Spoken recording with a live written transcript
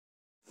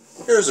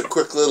Here's a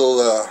quick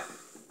little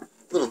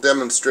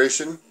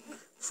demonstration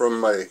from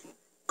my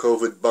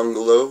COVID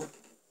bungalow,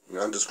 an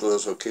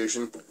undisclosed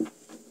location,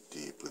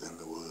 deep within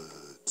the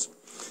woods.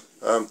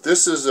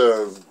 This is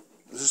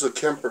a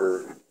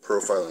Kemper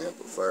profiling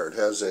amplifier. It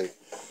has a,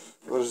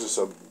 what is this?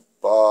 A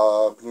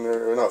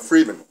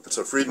Friedman. It's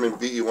a Friedman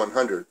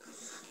BE100,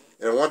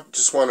 and I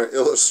just want to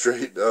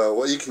illustrate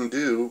what you can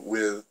do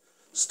with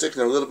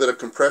sticking a little bit of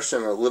compression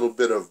and a little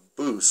bit of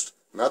boost,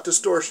 not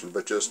distortion,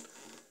 but just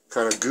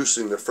kind of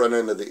goosing the front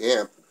end of the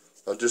amp.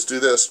 I'll just do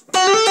this.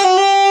 Yeah,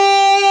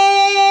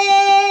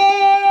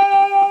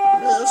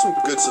 that's some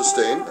good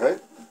sustain, right?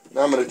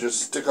 Now I'm going to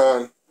just stick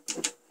on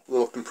a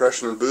little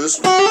compression and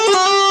boost. It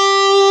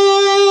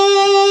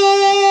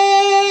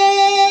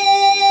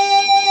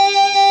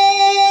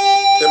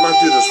might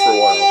do this for a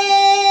while.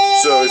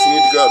 So if you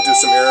need to go out and do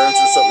some errands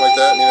or something like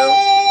that, you know,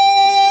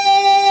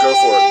 go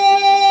for it.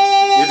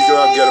 You need to go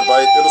out and get a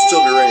bite, it'll still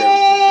be ringing.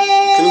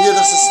 Can you hear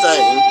the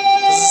sustain?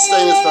 The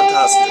sustain is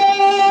fantastic.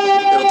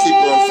 It'll keep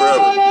going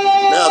forever.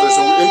 Now there's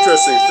an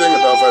interesting thing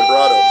about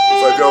vibrato.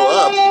 If I go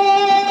up,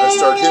 I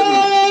start hitting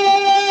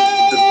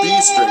the B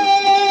string,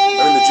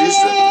 the G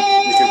string.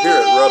 You can hear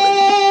it rubbing.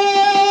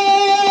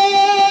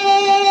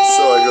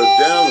 So I go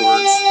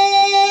downwards,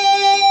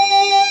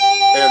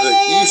 and the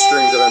E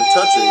string that I'm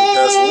touching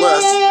has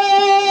less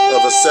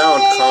of a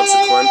sound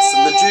consequence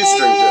than the G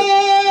string did.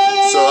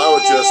 So I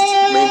would just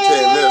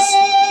maintain this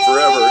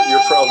forever.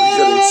 You're probably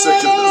getting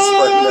sick of this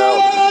by now,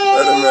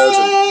 I'd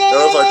imagine.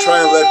 Now if I try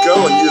and let go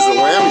and use a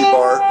whammy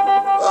bar,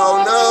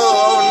 oh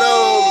no,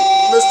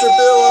 Mr.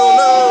 Bill, oh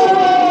no!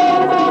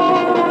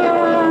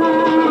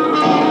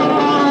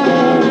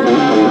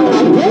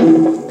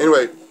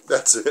 Anyway,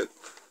 that's it.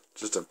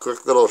 Just a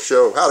quick little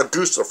show how to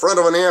goose the front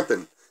of an amp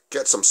and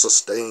get some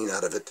sustain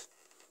out of it.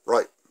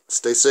 Right,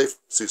 stay safe,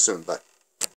 see you soon, bye.